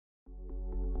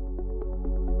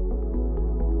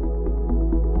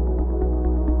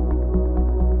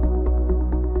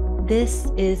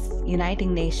This is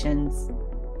Uniting Nations.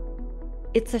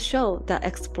 It's a show that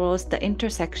explores the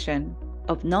intersection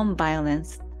of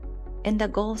nonviolence and the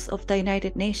goals of the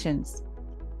United Nations.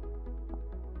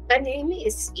 My name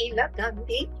is Ela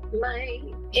Gandhi. My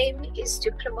aim is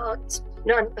to promote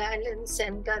nonviolence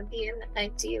and Gandhian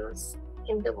ideals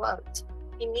in the world.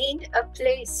 We need a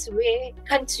place where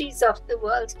countries of the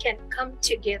world can come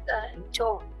together and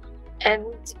talk and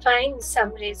find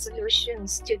some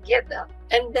resolutions together.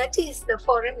 And that is the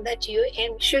forum that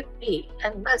UN should be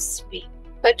and must be.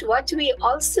 But what we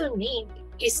also need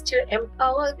is to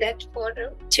empower that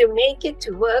forum to make it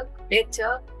work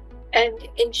better and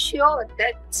ensure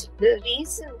that the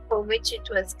reason for which it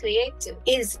was created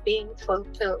is being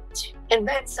fulfilled. And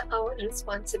that's our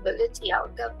responsibility, our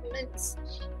governments,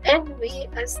 and we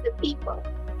as the people.